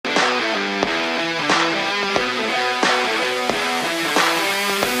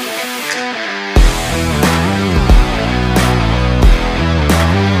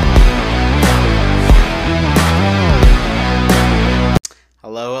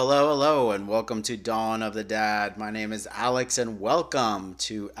Hello, and welcome to Dawn of the Dad. My name is Alex, and welcome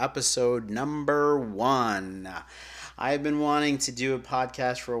to episode number 1. I've been wanting to do a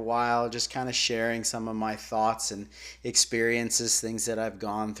podcast for a while, just kind of sharing some of my thoughts and experiences, things that I've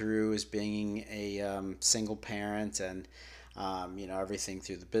gone through as being a single parent, and everything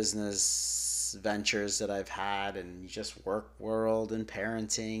through the business ventures that I've had, and just work world and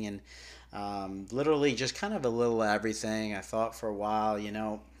parenting, and literally just kind of a little everything. I thought for a while,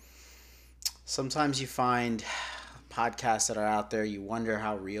 sometimes you find podcasts that are out there, you wonder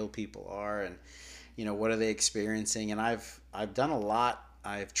how real people are, and what are they experiencing. And I've done a lot,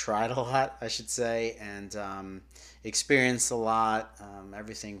 I've tried a lot, I should say, and experienced a lot.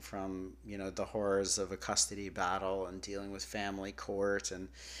 Everything from the horrors of a custody battle and dealing with family court, and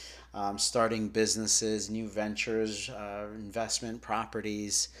starting businesses, new ventures, investment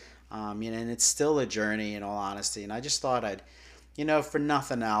properties. And it's still a journey, in all honesty. And I just thought I'd, for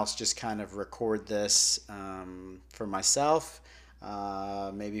nothing else, just kind of record this for myself.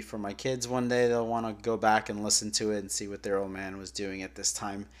 Maybe for my kids one day, they'll want to go back and listen to it and see what their old man was doing at this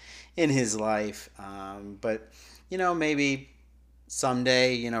time in his life. But, maybe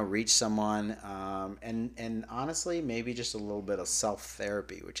someday, reach someone. And honestly, maybe just a little bit of self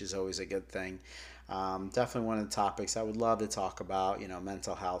therapy, which is always a good thing. Definitely one of the topics I would love to talk about,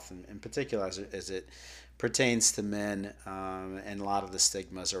 mental health, in particular as it pertains to men, and a lot of the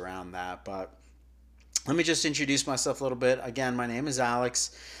stigmas around that. But let me just introduce myself a little bit. Again, my name is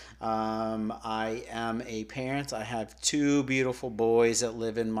Alex. I am a parent. I have two beautiful boys that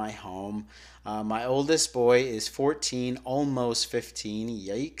live in my home. My oldest boy is 14, almost 15.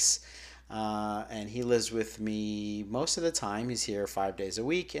 Yikes. And he lives with me most of the time. He's here 5 days a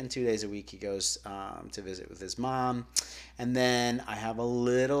week, and 2 days a week he goes to visit with his mom. And then I have a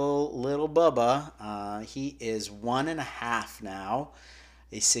little Bubba. He is 1.5 now,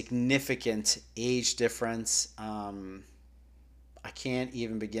 a significant age difference. I can't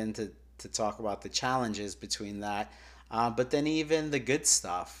even begin to talk about the challenges between that. But then even the good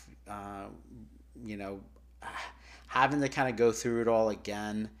stuff, you know, having to kind of go through it all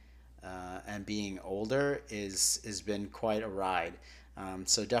again, and being older is has been quite a ride.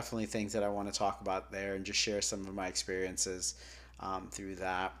 So definitely things that I want to talk about there, and just share some of my experiences through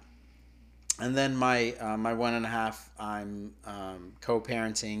that. And then my 1.5, I'm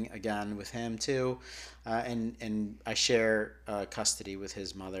co-parenting again with him too, and I share custody with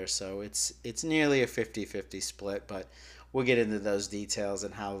his mother, so it's nearly a 50-50 split. But we'll get into those details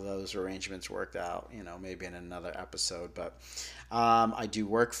and how those arrangements worked out, maybe in another episode. But I do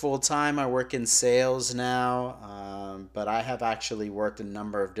work full time. I work in sales now, but I have actually worked a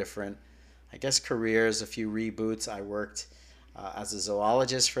number of different, I guess, careers, a few reboots. I worked as a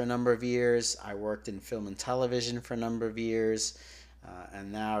zoologist for a number of years. I worked in film and television for a number of years,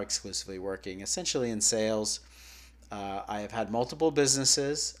 and now exclusively working essentially in sales. I have had multiple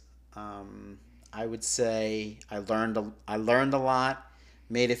businesses. I would say I learned a lot,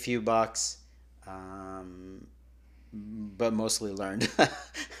 made a few bucks, but mostly learned.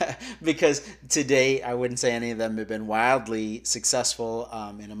 Because today I wouldn't say any of them have been wildly successful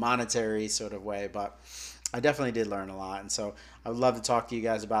in a monetary sort of way, but I definitely did learn a lot. And so I would love to talk to you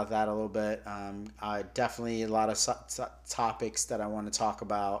guys about that a little bit. I definitely a lot of topics that I want to talk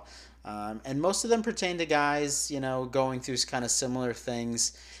about, and most of them pertain to guys, going through kind of similar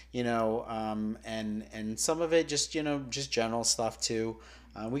things, and some of it just just general stuff too.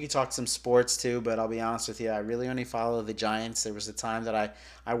 We could talk some sports too, but I'll be honest with you, I really only follow the Giants. There was a time that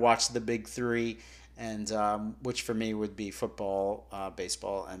I watched the big three, and which for me would be football,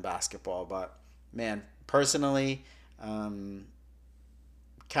 baseball, and basketball. But man, personally, kind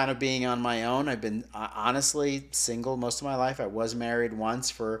of being on my own, I've been honestly single most of my life. I was married once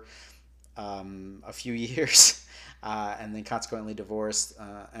for a few years, and then consequently divorced.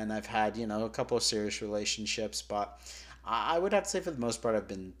 And I've had a couple of serious relationships, but I would have to say for the most part I've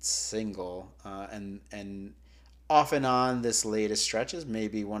been single, and off and on. This latest stretch is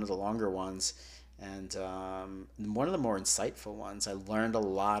maybe one of the longer ones, and one of the more insightful ones. I learned a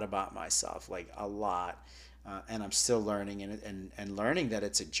lot about myself, like a lot, and I'm still learning, and learning that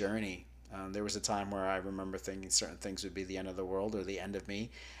it's a journey. There was a time where I remember thinking certain things would be the end of the world or the end of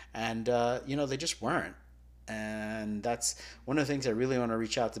me, and they just weren't. And that's one of the things I really want to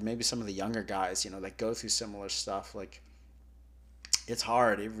reach out to maybe some of the younger guys, that go through similar stuff. Like, it's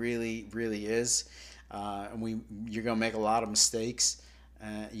hard. It really, really is. And you're gonna make a lot of mistakes.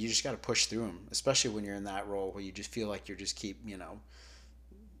 You just got to push through them, especially when you're in that role where you just feel like you're just keep,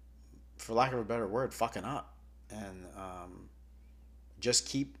 for lack of a better word, fucking up, and just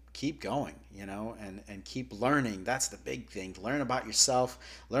keep going, and keep learning. That's the big thing. Learn about yourself,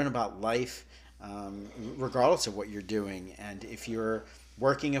 learn about life, regardless of what you're doing. And if you're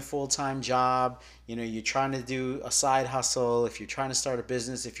working a full-time job, you're trying to do a side hustle, if you're trying to start a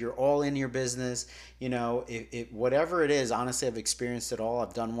business, if you're all in your business, whatever it is, honestly, I've experienced it all.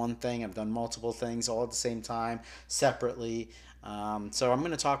 I've done one thing, I've done multiple things all at the same time, separately. So I'm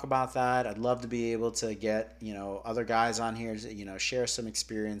going to talk about that. I'd love to be able to get other guys on here to share some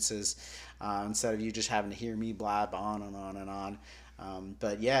experiences, instead of you just having to hear me blab on and on and on.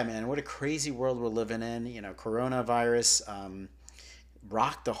 But yeah, man, what a crazy world we're living in. Coronavirus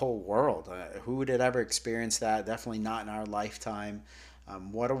rocked the whole world. Who would have ever experienced that? Definitely not in our lifetime.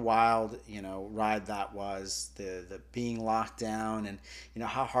 What a wild, ride that was. The being locked down, and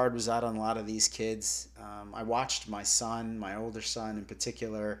how hard was that on a lot of these kids. I watched my son, my older son in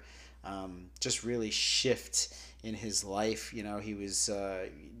particular, just really shift in his life. He was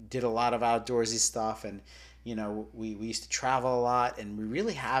did a lot of outdoorsy stuff, and we used to travel a lot, and we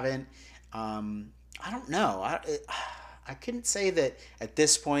really haven't. I don't know. I couldn't say that at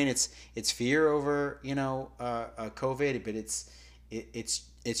this point it's fear over COVID, but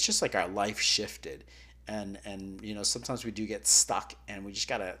it's just like our life shifted, and sometimes we do get stuck, and we just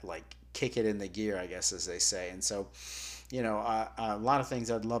gotta like kick it in the gear, I guess, as they say. And so a lot of things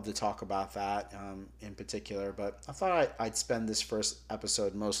I'd love to talk about that, in particular, but I thought I'd spend this first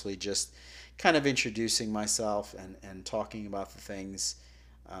episode mostly just kind of introducing myself and talking about the things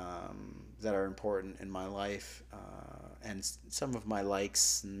that are important in my life, and some of my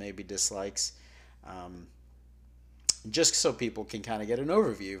likes and maybe dislikes, just so people can kind of get an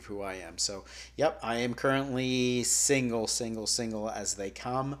overview of who I am. So, yep, I am currently single, single, single as they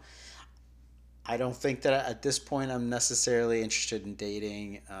come. I don't think that at this point I'm necessarily interested in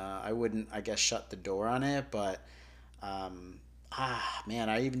dating. I wouldn't, I guess, shut the door on it, but man,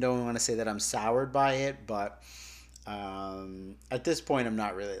 I even don't want to say that I'm soured by it, but at this point, I'm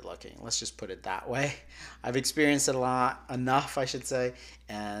not really looking. Let's just put it that way. I've experienced it enough, I should say,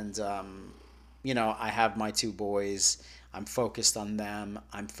 and I have my two boys. I'm focused on them.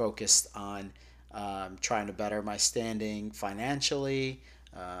 I'm focused on trying to better my standing financially.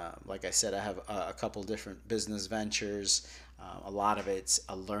 Like I said, I have a couple different business ventures. A lot of it's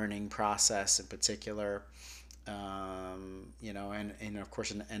a learning process in particular. And of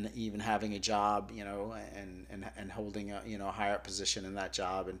course, and even having a job, and holding a higher up position in that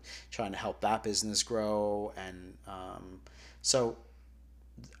job, and trying to help that business grow. And so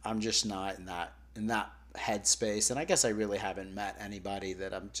I'm just not in that headspace. And I guess I really haven't met anybody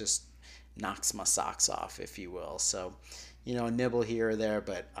that I'm just knocks my socks off, if you will. So, a nibble here or there,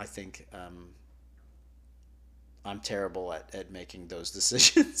 but I think I'm terrible at making those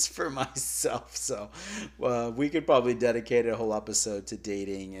decisions for myself. So we could probably dedicate a whole episode to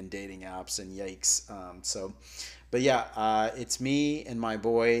dating and dating apps, and yikes. But yeah, it's me and my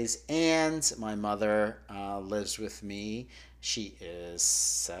boys, and my mother lives with me. She is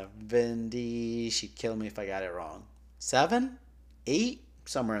 70. She'd kill me if I got it wrong. 7? 8?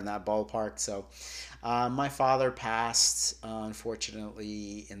 Somewhere in that ballpark. So my father passed,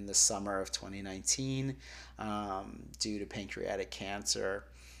 unfortunately, in the summer of 2019, due to pancreatic cancer.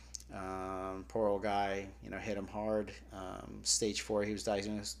 Poor old guy, hit him hard. Stage 4, he was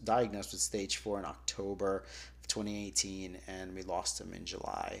diagnosed with stage 4 in October of 2018, and we lost him in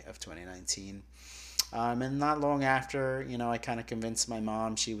July of 2019. And not long after, I kind of convinced my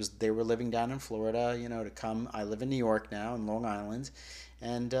mom. They were living down in Florida, to come. I live in New York now, in Long Island,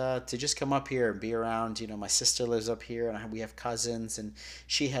 and to just come up here and be around. My sister lives up here, and we have cousins, and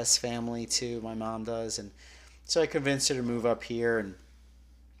she has family too. My mom does, and so I convinced her to move up here. And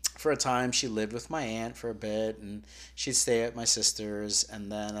for a time, she lived with my aunt for a bit, and she'd stay at my sister's, and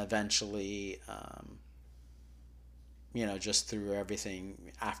then eventually, just through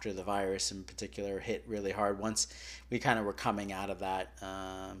everything after the virus in particular hit really hard. Once we kind of were coming out of that,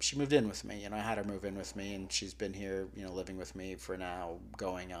 she moved in with me. I had her move in with me, and she's been here, living with me for now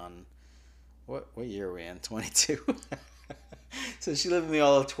going on, what year are we in? 22. So she lived with me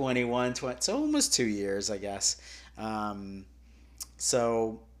all of 21, so almost 2 years, I guess.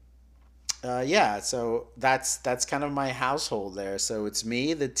 Yeah, so that's kind of my household there. So it's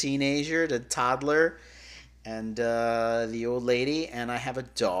me, the teenager, the toddler, and the old lady, and I have a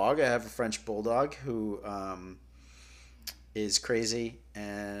dog. I have a French bulldog who is crazy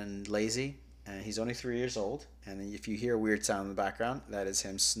and lazy, and he's only 3 years old. And if you hear a weird sound in the background, that is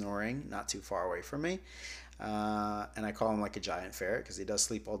him snoring not too far away from me. And I call him like a giant ferret because he does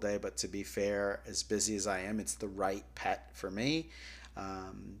sleep all day. But to be fair, as busy as I am, it's the right pet for me.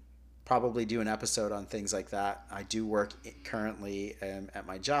 probably do an episode on things like that. I do work currently at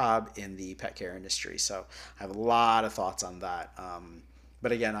my job in the pet care industry, so I have a lot of thoughts on that.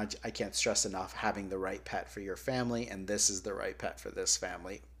 But again, I can't stress enough having the right pet for your family, and this is the right pet for this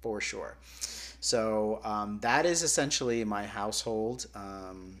family for sure. So that is essentially my household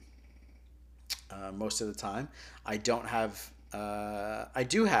most of the time. I don't have, I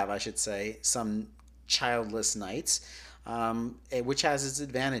do have, I should say, some childless nights, which has its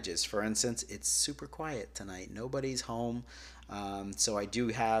advantages. For instance, it's super quiet tonight. Nobody's home. So I do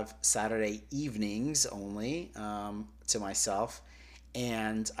have Saturday evenings only to myself.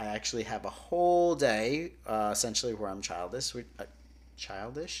 And I actually have a whole day, essentially, where I'm childless.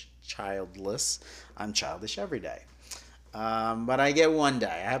 I'm childish every day. But I get one day.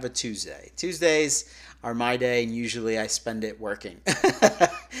 I have a Tuesday. Tuesdays are my day, and usually I spend it working.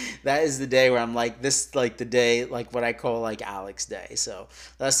 That is the day where I'm like, this, like the day, like what I call like Alex Day. So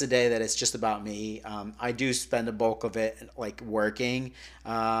that's the day that it's just about me. I do spend a bulk of it like working,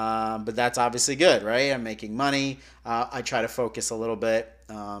 but that's obviously good, right? I'm making money. I try to focus a little bit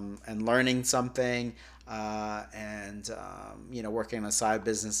and learning something. Working on side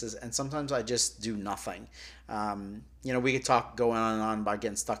businesses, and sometimes I just do nothing. We could talk going on and on about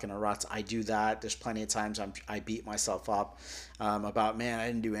getting stuck in a rut. I do that. There's plenty of times I beat myself up about, man, I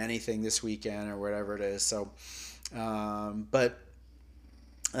didn't do anything this weekend or whatever it is. So, but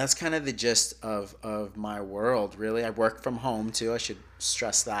that's kind of the gist of my world, really. I work from home too. I should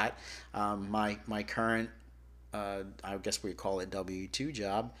stress that. My current, I guess we call it W-2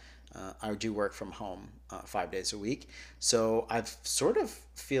 job. I do work from home 5 days a week. So I've sort of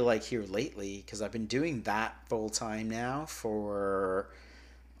feel like here lately, because I've been doing that full time now for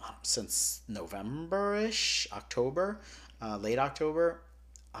since November-ish, October, late October.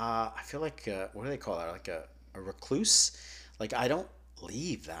 I feel like, what do they call that? Like a recluse? Like I don't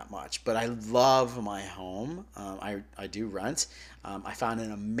leave that much, but I love my home. I do rent. I found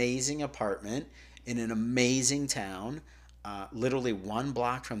an amazing apartment in an amazing town, literally 1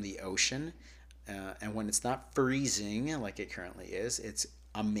 block from the ocean. And when it's not freezing like it currently is, it's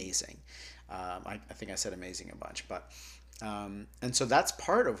amazing. I think I said amazing a bunch, but and so that's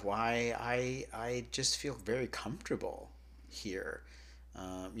part of why I just feel very comfortable here.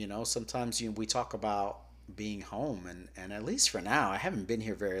 Sometimes we talk about being home, and at least for now, I haven't been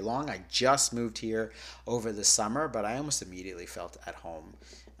here very long. I just moved here over the summer, but I almost immediately felt at home,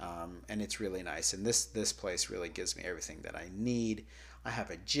 and it's really nice. And this place really gives me everything that I need. I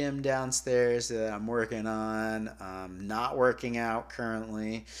have a gym downstairs that I'm working on. Not working out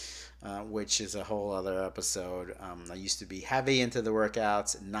currently, which is a whole other episode. I used to be heavy into the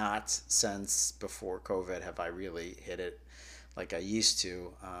workouts. Not since before COVID have I really hit it like I used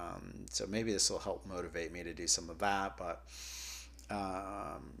to. So maybe this will help motivate me to do some of that. But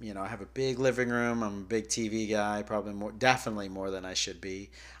I have a big living room. I'm a big TV guy, definitely more than I should be.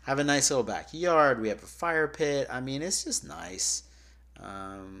 I have a nice little backyard. We have a fire pit. I mean, it's just nice.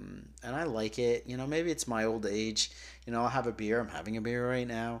 And I like it. Maybe it's my old age. I'll have a beer. I'm having a beer right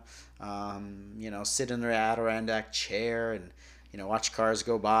now. Sit in the Adirondack chair and, watch cars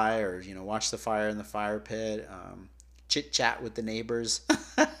go by, or, watch the fire in the fire pit, chit chat with the neighbors.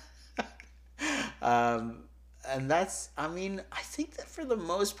 And I think that for the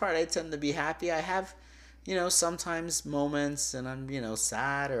most part, I tend to be happy. I have, sometimes moments and I'm,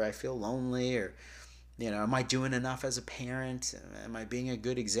 sad, or I feel lonely, or, am I doing enough as a parent? Am I being a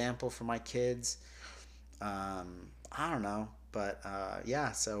good example for my kids? I don't know, but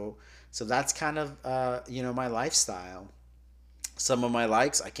yeah. So that's kind of my lifestyle. Some of my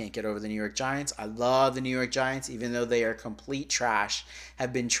likes: I can't get over the New York Giants. I love the New York Giants, even though they are complete trash.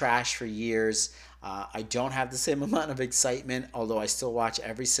 Have been trash for years. I don't have the same amount of excitement, although I still watch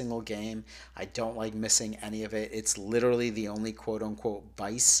every single game. I don't like missing any of it. It's literally the only quote unquote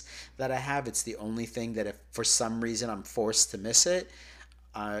vice that I have. It's the only thing that if for some reason I'm forced to miss it,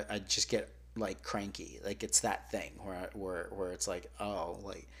 I just get like cranky. Like it's that thing where it's like, oh,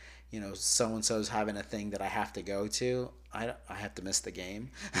 like, so and so's having a thing that I have to go to. I have to miss the game.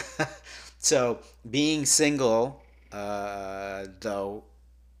 So being single, though,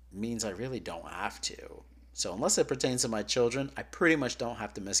 means I really don't have to. So unless it pertains to my children, I pretty much don't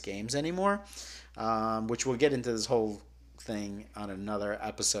have to miss games anymore, which we'll get into this whole thing on another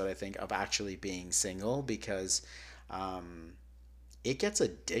episode, I think, of actually being single, because it gets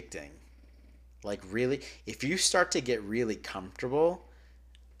addicting. Like really, if you start to get really comfortable,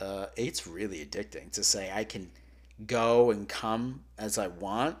 it's really addicting to say I can go and come as I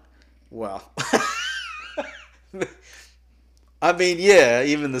want. Well, I mean, yeah,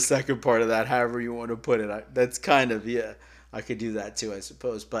 even the second part of that, however you want to put it, that's kind of, yeah. I could do that too, I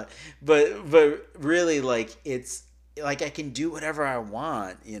suppose. But really, like, it's like I can do whatever I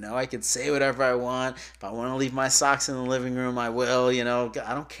want. I can say whatever I want. If I want to leave my socks in the living room, I will. I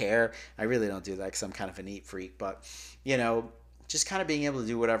don't care. I really don't do that because I'm kind of a neat freak. But you know, just kind of being able to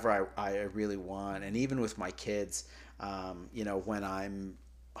do whatever I really want, and even with my kids, when I'm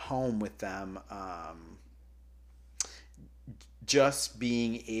home with them, just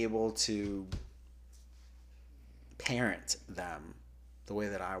being able to parent them the way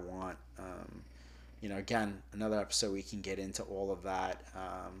that I want. Again, another episode we can get into all of that.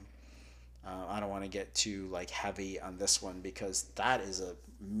 I don't want to get too like heavy on this one because that is a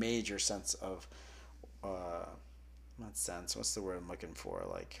major sense of, not sense. What's the word I'm looking for?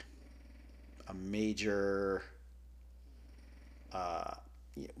 Like a major, uh,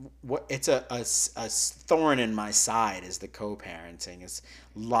 what it's a thorn in my side is the co-parenting. It's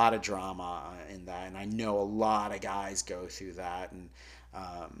a lot of drama in that, and I know a lot of guys go through that, and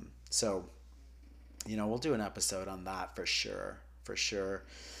so we'll do an episode on that for sure.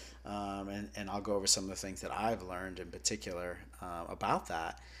 And I'll go over some of the things that I've learned in particular about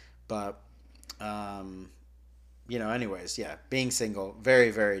that. But anyways, yeah, being single,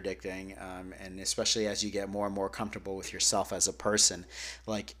 very, very addicting. And especially as you get more and more comfortable with yourself as a person,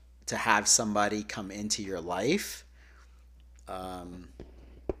 like to have somebody come into your life, um,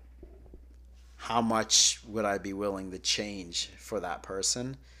 how much would I be willing to change for that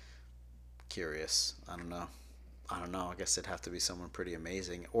person? Curious. I don't know. I don't know. I guess it'd have to be someone pretty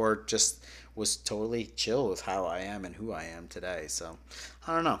amazing, or just was totally chill with how I am and who I am today. So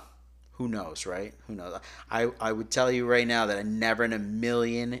I don't know. Who knows, right? Who knows? I would tell you right now that I never in a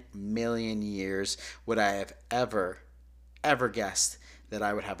million years would I have ever guessed that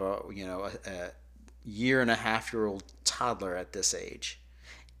I would have a year and a half year old toddler at this age,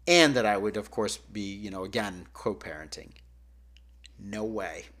 and that I would of course be again co-parenting. No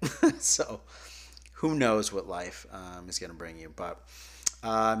way. So who knows what life is going to bring you. But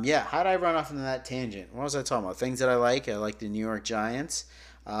yeah, how did I run off into that tangent? What was I talking about? Things that I like. I like the New York Giants.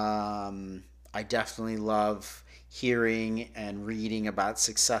 I definitely love hearing and reading about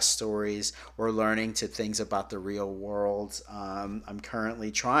success stories or learning to things about the real world. I'm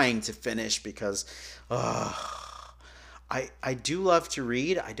currently trying to finish because I do love to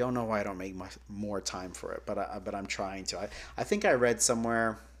read. I don't know why I don't make more time for it, but I'm trying to. I think I read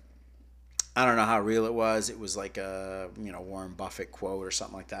somewhere. I don't know how real it was. It was like a Warren Buffett quote or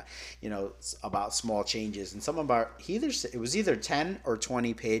something like that. About small changes and something about it was either 10 or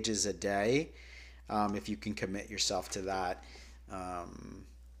 20 pages a day. If you can commit yourself to that,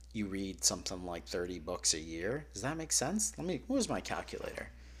 you read something like 30 books a year. Does that make sense? Where's my calculator?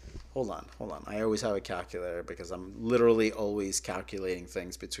 Hold on. I always have a calculator because I'm literally always calculating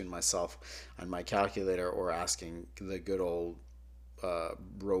things between myself and my calculator or asking the good old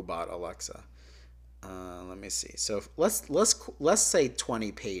robot Alexa. Let me see. So let's say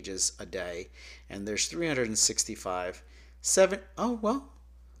 20 pages a day, and there's 365.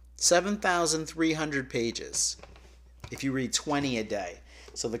 7,300 pages if you read 20 a day.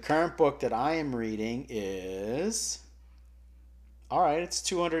 So the current book that I am reading is, all right, it's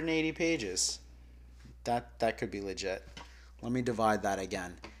 280 pages. That could be legit. Let me divide that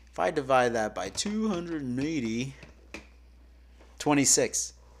again. If I divide that by 280,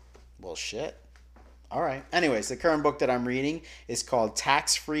 26. Well, shit. All right. Anyways, the current book that I'm reading is called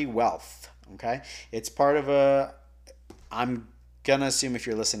Tax-Free Wealth. Okay? It's part of I'm going to assume if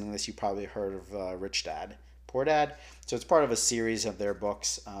you're listening to this, you probably heard of Rich Dad, Poor Dad. So it's part of a series of their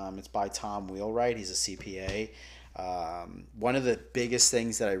books. It's by Tom Wheelwright. He's a CPA. One of the biggest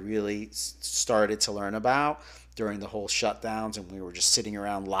things that I really started to learn about during the whole shutdowns and we were just sitting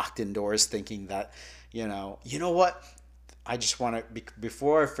around locked indoors thinking that, you know what? I just want to,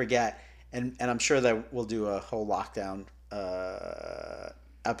 before I forget, and I'm sure that we'll do a whole lockdown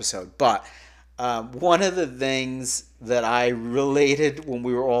episode, but one of the things that I related when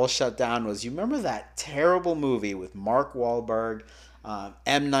we were all shut down was, you remember that terrible movie with Mark Wahlberg,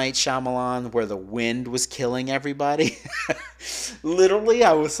 M. Night Shyamalan, where the wind was killing everybody? Literally,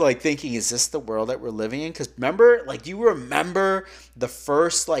 I was like thinking, is this the world that we're living in? Because remember, like, you remember the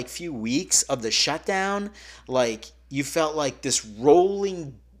first like few weeks of the shutdown? Like, you felt like this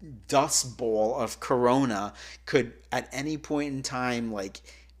rolling dust ball of corona could at any point in time like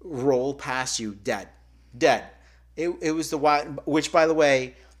roll past you dead. It was the wild, which by the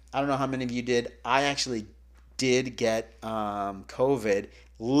way, I don't know how many of you did. I actually did get COVID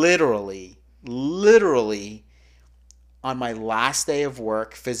literally on my last day of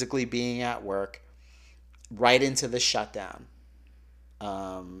work, physically being at work, right into the shutdown.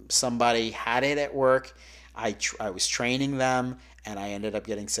 Somebody had it at work. I was training them, and I ended up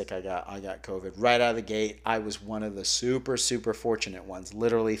getting sick. I got COVID right out of the gate. I was one of the super fortunate ones.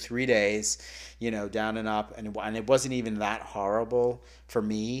 Literally 3 days, down and up, and it wasn't even that horrible for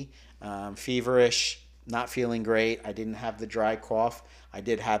me. Feverish, not feeling great. I didn't have the dry cough. I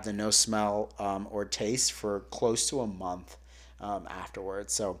did have the no smell or taste for close to a month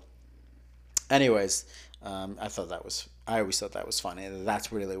afterwards. So, anyways, I always thought that was funny.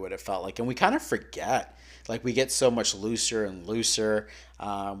 That's really what it felt like. And we kind of forget. Like, we get so much looser and looser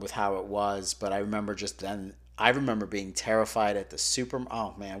with how it was. But I remember just then, I remember being terrified at the super.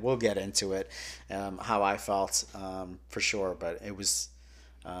 Oh, man, we'll get into it, how I felt for sure. But it was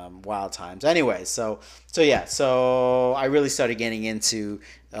wild times. Anyway, so yeah, so I really started getting into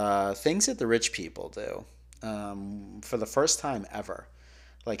things that the rich people do for the first time ever.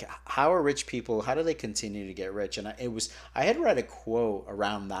 Like, how are rich people? How do they continue to get rich? And I had read a quote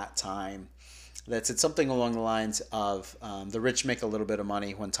around that time that said something along the lines of the rich make a little bit of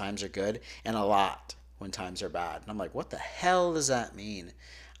money when times are good and a lot when times are bad. And I'm like, what the hell does that mean?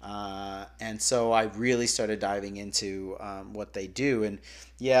 And so I really started diving into what they do. And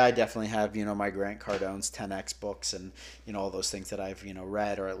yeah, I definitely have, my Grant Cardone's 10X books and, all those things that I've,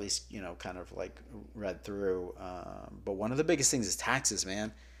 read, or at least, kind of like read through. But one of the biggest things is taxes,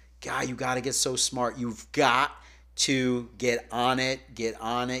 man. God, you got to get so smart. You've got to get on it, get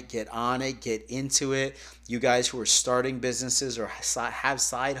on it, get on it, get into it. You guys who are starting businesses or have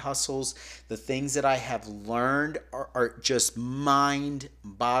side hustles, the things that I have learned are just mind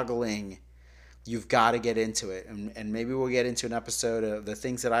boggling. You've got to get into it. And maybe we'll get into an episode of the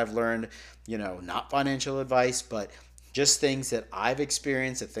things that I've learned, not financial advice, but just things that I've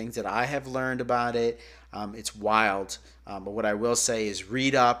experienced, the things that I have learned about it. It's wild. But what I will say is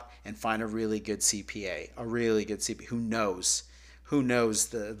read up and find a really good CPA, who knows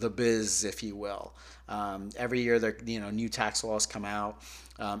the biz, if you will. Every year, there, new tax laws come out,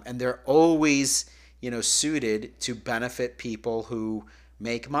 and they're always, suited to benefit people who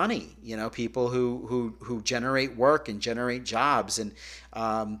make money, people who generate work and generate jobs. And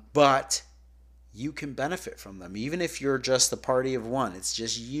but you can benefit from them. Even if you're just a party of one, it's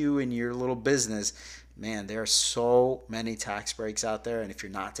just you and your little business. Man, there are so many tax breaks out there, and if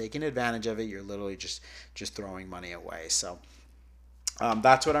you're not taking advantage of it, you're literally just throwing money away. So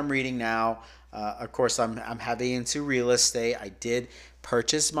that's what I'm reading now. Of course, I'm heavy into real estate. I did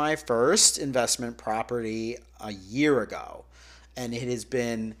purchase my first investment property a year ago, and it has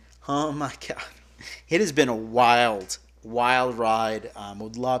been, oh my God, it has been a wild ride.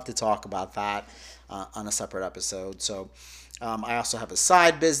 Would love to talk about that on a separate episode. So I also have a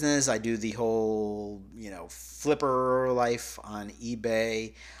side business. I do the whole, flipper life on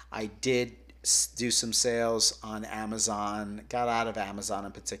eBay. I did do some sales on Amazon. Got out of Amazon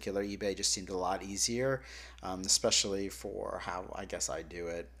in particular. eBay just seemed a lot easier, especially for how I guess I do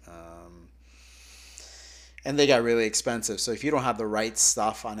it. And they got really expensive. So if you don't have the right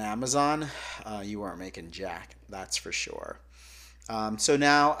stuff on Amazon, you aren't making jack. That's for sure. So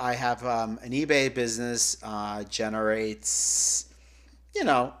now I have an eBay business, generates,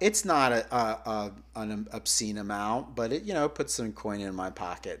 it's not an obscene amount, but it puts some coin in my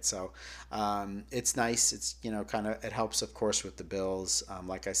pocket. So it's nice. It's, it helps, of course, with the bills.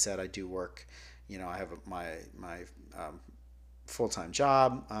 Like I said, I do work, I have my full-time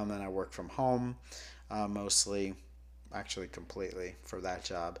job, and I work from home mostly, actually completely for that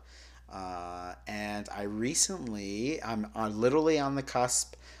job. And I'm literally on the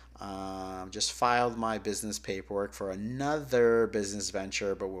cusp. Just filed my business paperwork for another business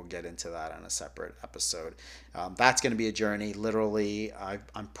venture, but we'll get into that on a separate episode. That's going to be a journey. Literally,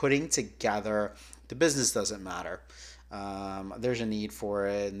 I'm putting together. The business doesn't matter. There's a need for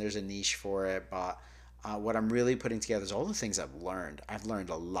it and there's a niche for it, but what I'm really putting together is all the things I've learned. I've learned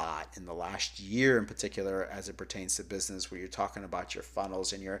a lot in the last year, in particular, as it pertains to business, where you're talking about your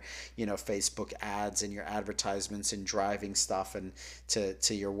funnels and your, Facebook ads and your advertisements and driving stuff and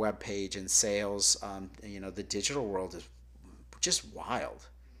to your web page and sales. The digital world is just wild.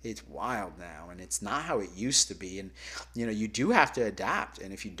 It's wild now, and it's not how it used to be. And you do have to adapt,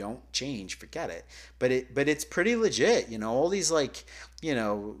 and if you don't change, forget it. But it's pretty legit. All these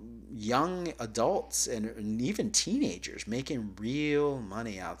young adults and even teenagers making real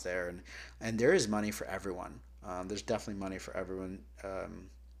money out there, and there is money for everyone. There's definitely money for everyone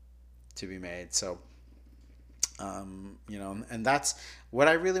to be made. So. And that's what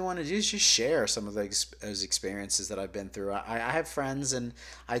I really want to do, is just share some of those experiences that I've been through. I have friends, and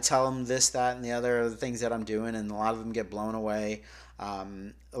I tell them this, that, and the other things that I'm doing, and a lot of them get blown away. A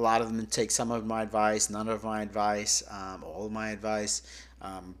lot of them take some of my advice, none of my advice, all of my advice.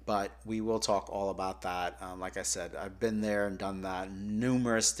 But we will talk all about that. Like I said, I've been there and done that,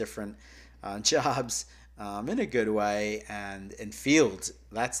 numerous different jobs, in a good way, and in fields.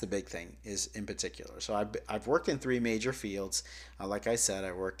 That's the big thing, is in particular. So I've worked in three major fields. Like I said,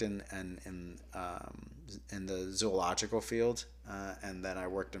 I worked in the zoological field, and then I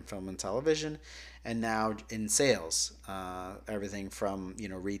worked in film and television, and now in sales, everything from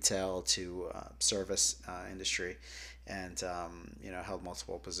retail to service industry, and held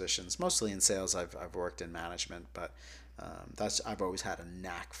multiple positions, mostly in sales. I've worked in management, but that's I've always had a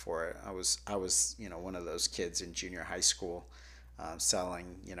knack for it. I was one of those kids in junior high school,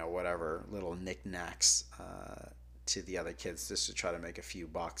 selling whatever little knickknacks to the other kids just to try to make a few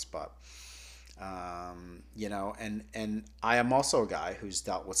bucks, but and I am also a guy who's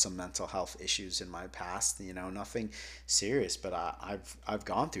dealt with some mental health issues in my past. Nothing serious, but I've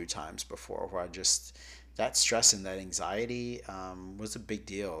gone through times before where I just that stress and that anxiety was a big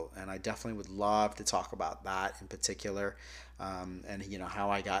deal, and I definitely would love to talk about that in particular, and how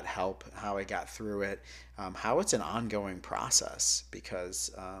I got help, how I got through it, how it's an ongoing process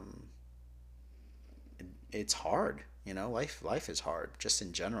because it's hard. Life is hard just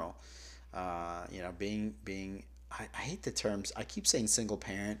in general. Being I hate the terms. I keep saying single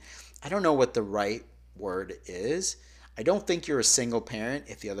parent. I don't know what the right word is. I don't think you're a single parent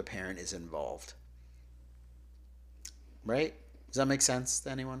if the other parent is involved. Right? Does that make sense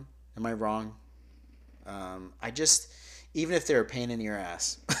to anyone? Am I wrong? I just, even if they're a pain in your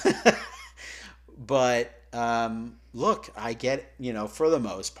ass. But look, I get, for the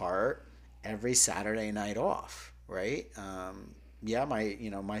most part, every Saturday night off, right? Yeah,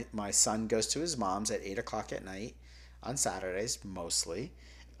 my son goes to his mom's at 8 o'clock at night on Saturdays mostly.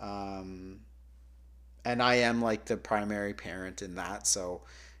 Um, and I am like the primary parent in that. So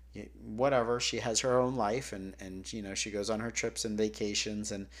whatever, she has her own life, and she goes on her trips and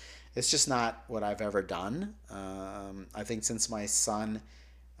vacations, and it's just not what I've ever done. I think since my son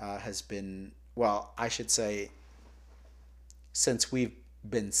has been, well, I should say since we've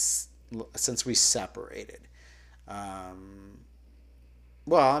been since we separated. Um,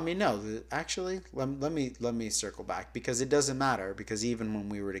 well, I mean, no, actually, let me circle back, because it doesn't matter, because even when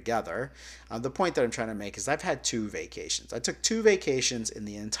we were together, the point that I'm trying to make is I've had two vacations. I took two vacations in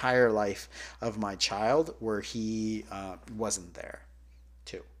the entire life of my child where he wasn't there,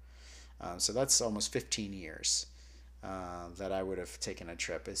 too. So that's almost 15 years that I would have taken a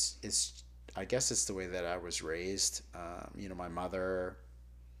trip. Is I guess it's the way that I was raised. My mother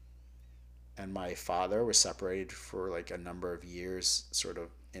and my father were separated for like a number of years, sort of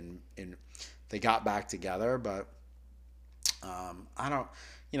in they got back together, but I don't,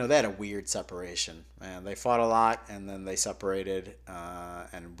 they had a weird separation, and they fought a lot, and then they separated,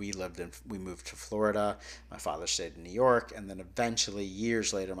 and we moved to Florida. My father stayed in New York, and then eventually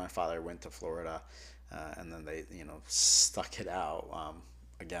years later my father went to Florida, and then they stuck it out.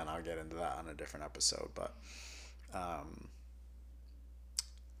 Again, I'll get into that on a different episode, but um,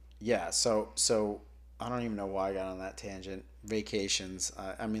 yeah, so I don't even know why I got on that tangent. Vacations.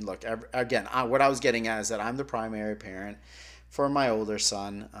 I mean, look, again, what I was getting at is that I'm the primary parent for my older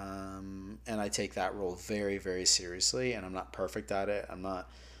son, and I take that role very, very seriously. And I'm not perfect at it. I'm not.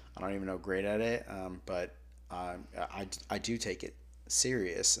 I don't even know great at it. But I do take it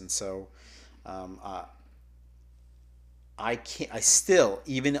serious, and so um, uh, I can't. I still,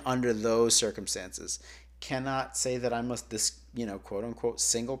 even under those circumstances, cannot say that I'm this quote unquote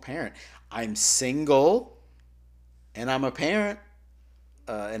single parent. I'm single and I'm a parent.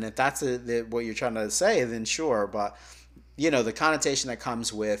 And if that's what you're trying to say, then sure. But the connotation that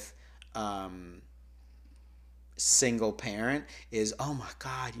comes with um, single parent is, oh my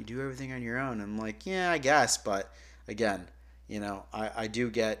God, you do everything on your own. I'm like, yeah, I guess, but again, I do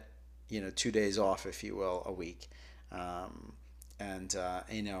get 2 days off, if you will, a week. Um, and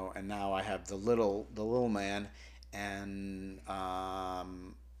now I have the little man, and I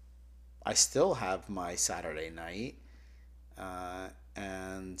still have my Saturday night,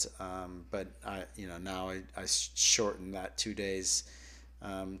 and but now I shorten that 2 days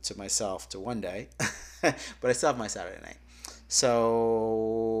to myself to one day, but I still have my Saturday night,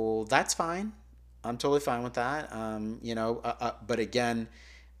 so that's fine. I'm totally fine with that. But again,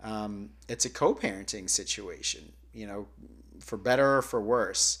 it's a co-parenting situation. For better or for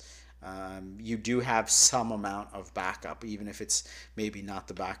worse. You do have some amount of backup, even if it's maybe not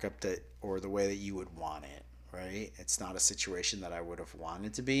the backup that or the way that you would want it, right? It's not a situation that I would have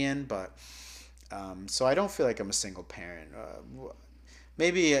wanted to be in, but so I don't feel like I'm a single parent.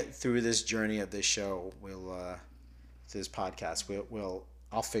 Maybe through this journey of this show, this podcast,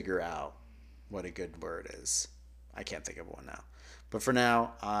 I'll figure out what a good word is. I can't think of one now, But for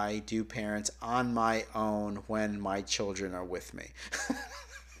now, I do parent on my own when my children are with me.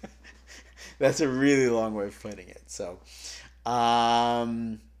 That's a really long way of putting it. So,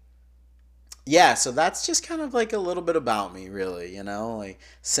 um, yeah, so that's just kind of like a little bit about me, really. Like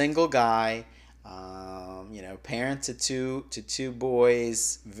single guy, parent to two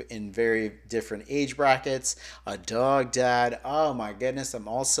boys in very different age brackets, a dog dad. Oh my goodness, I'm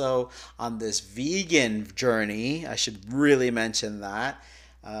also on this vegan journey. I should really mention that.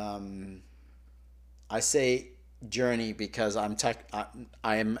 Um, I say journey because I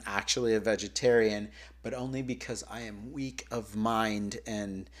am actually a vegetarian, but only because I am weak of mind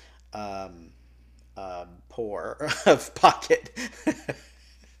and um, poor of pocket.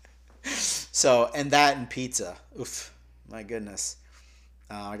 So, and that and pizza. Oof, my goodness.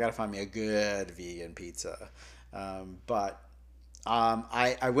 I gotta find me a good vegan pizza. But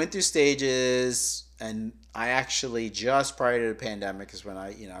I went through stages, and I actually just prior to the pandemic is when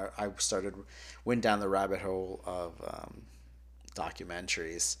I went down the rabbit hole of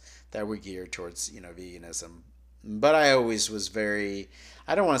documentaries that were geared towards veganism. But I always was very,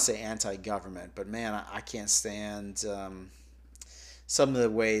 I don't want to say anti-government, but man, I can't stand some of the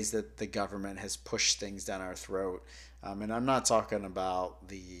ways that the government has pushed things down our throat. And I'm not talking about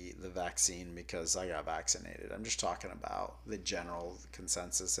the vaccine because I got vaccinated. I'm just talking about the general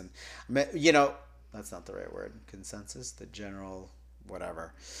consensus. And, that's not the right word. Consensus? The general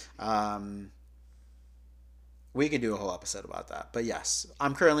whatever. Um, we could do a whole episode about that. But yes,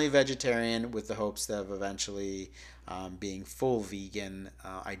 I'm currently vegetarian with the hopes of eventually being full vegan.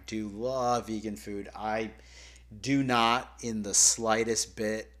 I do love vegan food. I do not in the slightest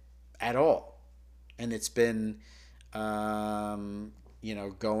bit at all. And it's been, going,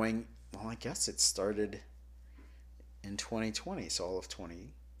 well, I guess it started in 2020, so all of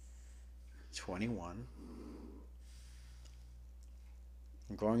 2021.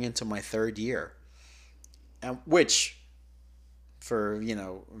 I'm going into my third year, and which for,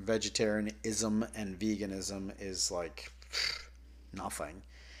 vegetarianism and veganism is like nothing.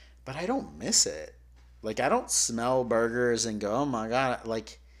 But I don't miss it. Like, I don't smell burgers and go, oh my God.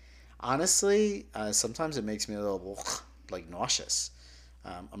 Like, honestly, sometimes it makes me a little like nauseous.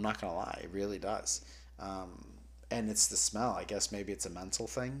 I'm not gonna lie, it really does. Um, and it's the smell. I guess maybe it's a mental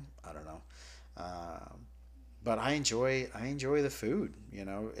thing. I don't know. But I enjoy the food.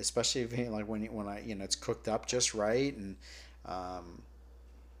 Especially if, like when I it's cooked up just right, and um,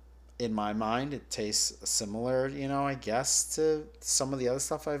 in my mind it tastes similar. I guess to some of the other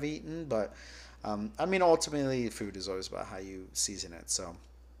stuff I've eaten, but I mean ultimately food is always about how you season it. So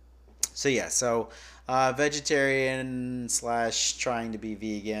yeah, vegetarian slash trying to be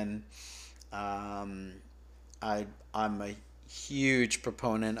vegan. Um, I'm a huge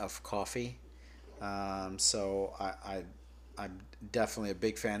proponent of coffee. I'm definitely a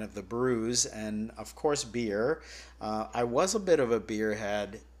big fan of the brews and of course beer. I was a bit of a beer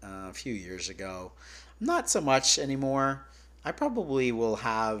head a few years ago. Not so much anymore. I probably will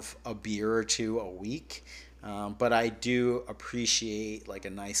have a beer or two a week, but I do appreciate like a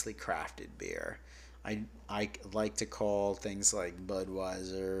nicely crafted beer. I like to call things like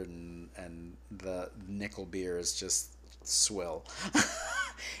Budweiser and the nickel beers just swill.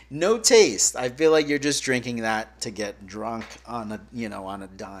 No taste. I feel like you're just drinking that to get drunk on a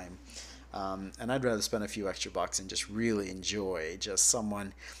dime. And I'd rather spend a few extra bucks and just really enjoy just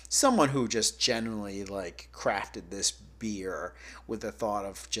someone who just genuinely like crafted this beer with the thought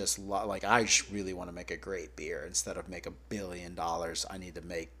of just like I just really want to make a great beer instead of make $1 billion. I need to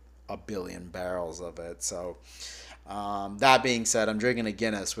make a billion barrels of it. So that being said, I'm drinking a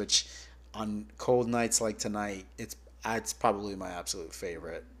Guinness, which on cold nights like tonight, it's probably my absolute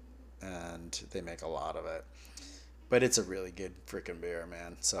favorite, and they make a lot of it. But it's a really good freaking beer,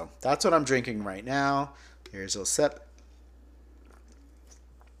 man. So that's what I'm drinking right now. Here's a sip.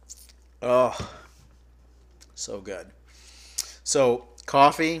 Oh, so good. So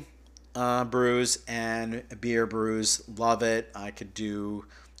coffee brews and beer brews, love it. I could do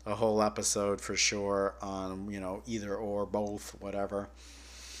a whole episode for sure on either or both, whatever.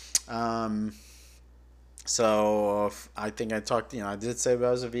 Um, I think I talked, I did say I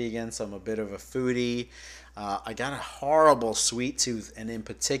was a vegan, so I'm a bit of a foodie. I got a horrible sweet tooth, and in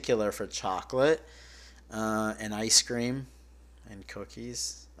particular for chocolate and ice cream and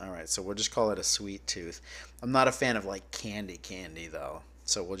cookies. All right, so we'll just call it a sweet tooth. I'm not a fan of like candy though,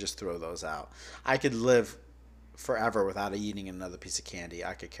 so we'll just throw those out. I could live forever without eating another piece of candy.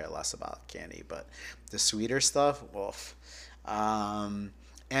 I could care less about candy, but the sweeter stuff, wolf. Um,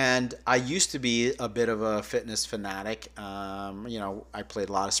 and I used to be a bit of a fitness fanatic. I played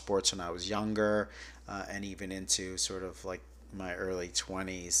a lot of sports when I was younger, and even into sort of like my early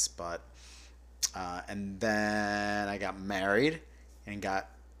 20s, but and then I got married and got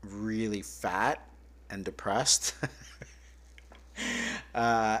really fat and depressed.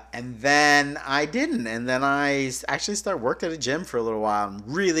 And then I didn't. And then I actually started working at a gym for a little while and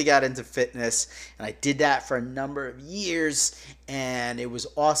really got into fitness. And I did that for a number of years. And it was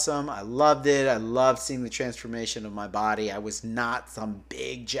awesome. I loved it. I loved seeing the transformation of my body. I was not some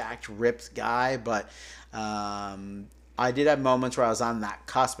big, jacked, ripped guy, but I did have moments where I was on that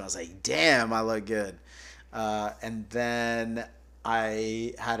cusp. And I was like, damn, I look good. And then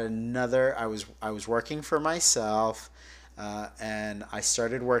I was working for myself, and I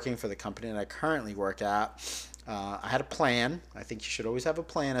started working for the company that I currently work at. I had a plan. I think you should always have a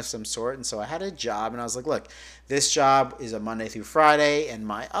plan of some sort. And so I had a job, and I was like, look, this job is a Monday through Friday, and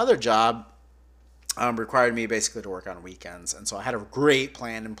my other job required me basically to work on weekends. And so I had a great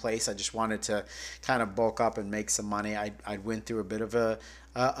plan in place. I just wanted to kind of bulk up and make some money. I went through a bit of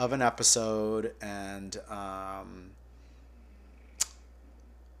an episode, and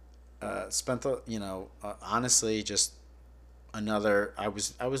spent the honestly just another I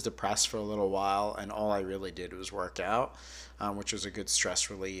was depressed for a little while, and all I really did was work out, which was a good stress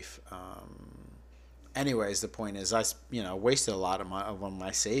relief. Anyways, the point is I wasted a lot of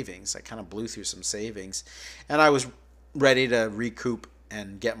my savings. I kind of blew through some savings, and I was ready to recoup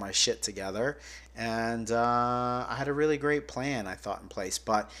and get my shit together. And I had a really great plan I thought in place,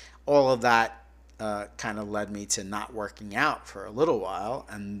 but all of that kind of led me to not working out for a little while,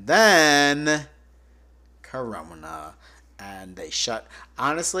 and then Corona. And they shut.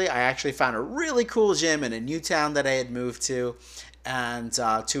 Honestly, I actually found a really cool gym in a new town that I had moved to, and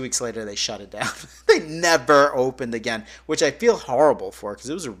 2 weeks later they shut it down. They never opened again, which I feel horrible for because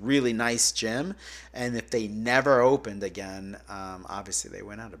it was a really nice gym, and if they never opened again, obviously they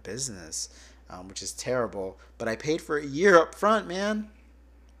went out of business, which is terrible. But I paid for a year up front, man.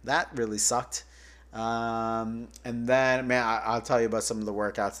 That really sucked. And then, man, I'll tell you about some of the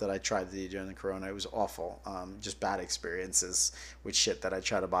workouts that I tried to do during the corona. It was awful. Just bad experiences with shit that I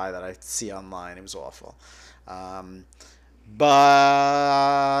try to buy that I see online. It was awful.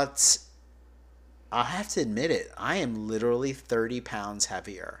 But I have to admit it. I am literally 30 pounds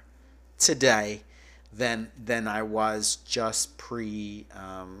heavier today than I was just pre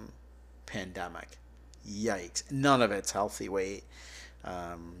pandemic. Yikes. None of it's healthy weight.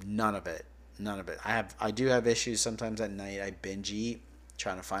 None of it. None of it. I do have issues sometimes at night. I binge eat,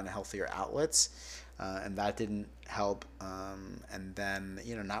 trying to find healthier outlets, and that didn't help. And then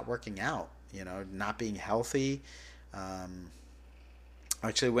not working out, not being healthy. I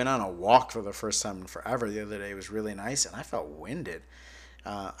actually went on a walk for the first time in forever the other day. It was really nice, and I felt winded.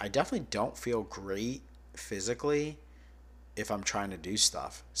 I definitely don't feel great physically if I'm trying to do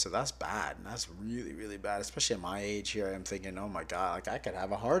stuff. So that's bad. And that's really, really bad. Especially at my age here, I'm thinking, oh my God, like I could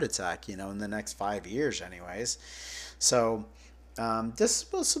have a heart attack, in the next 5 years anyways. So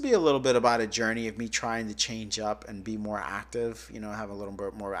this will be a little bit about a journey of me trying to change up and be more active, have a little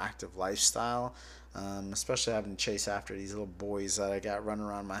bit more active lifestyle. Especially having to chase after these little boys that I got running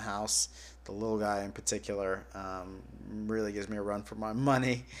around my house. The little guy in particular really gives me a run for my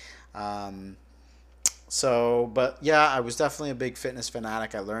money. But yeah, I was definitely a big fitness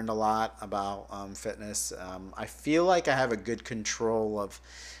fanatic. I learned a lot about fitness. I feel like I have a good control of,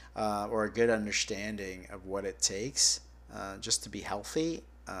 or a good understanding of what it takes just to be healthy.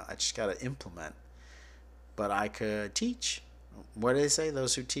 I just got to implement. But I could teach. What do they say?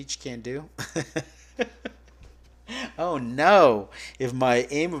 Those who teach can't do. Oh no! If my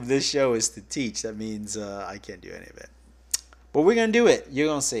aim of this show is to teach, that means I can't do any of it. But we're gonna do it. You're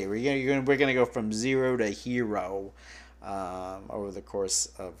gonna see. We're gonna go from zero to hero over the course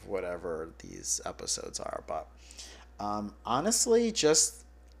of whatever these episodes are. But honestly, just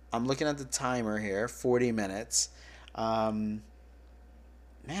I'm looking at the timer here, 40 minutes. Man,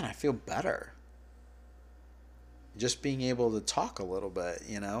 I feel better. Just being able to talk a little bit,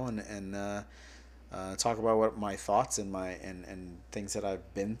 and talk about what my thoughts and things that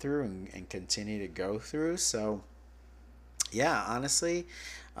I've been through and continue to go through. So yeah, honestly,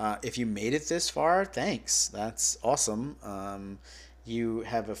 if you made it this far, thanks. That's awesome. You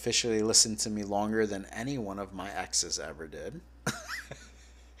have officially listened to me longer than any one of my exes ever did.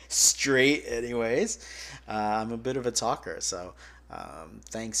 Straight, anyways. I'm a bit of a talker, so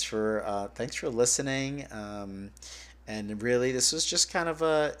thanks for listening. And really, this was just kind of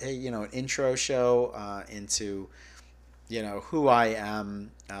an intro show into who I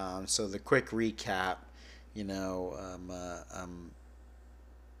am. So the quick recap.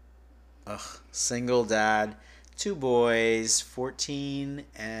 Single dad, two boys, 14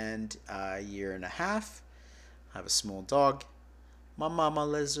 and a year and a half. I have a small dog. My mama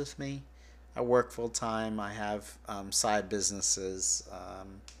lives with me. I work full time. I have side businesses.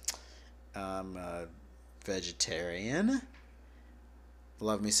 I'm a vegetarian.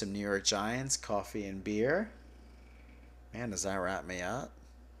 Love me some New York Giants, coffee and beer. Man, does that wrap me up?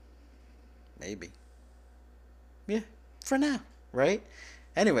 Maybe. Yeah, for now, right?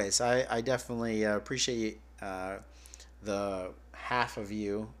 Anyways, I definitely appreciate the half of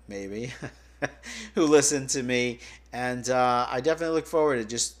you, maybe, who listen to me, and I definitely look forward to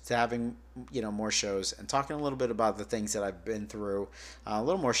just having more shows and talking a little bit about the things that I've been through, a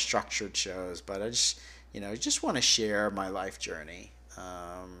little more structured shows. But I just want to share my life journey,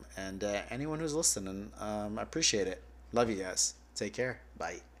 and anyone who's listening, I appreciate it. Love you guys. Take care.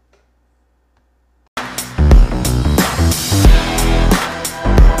 Bye.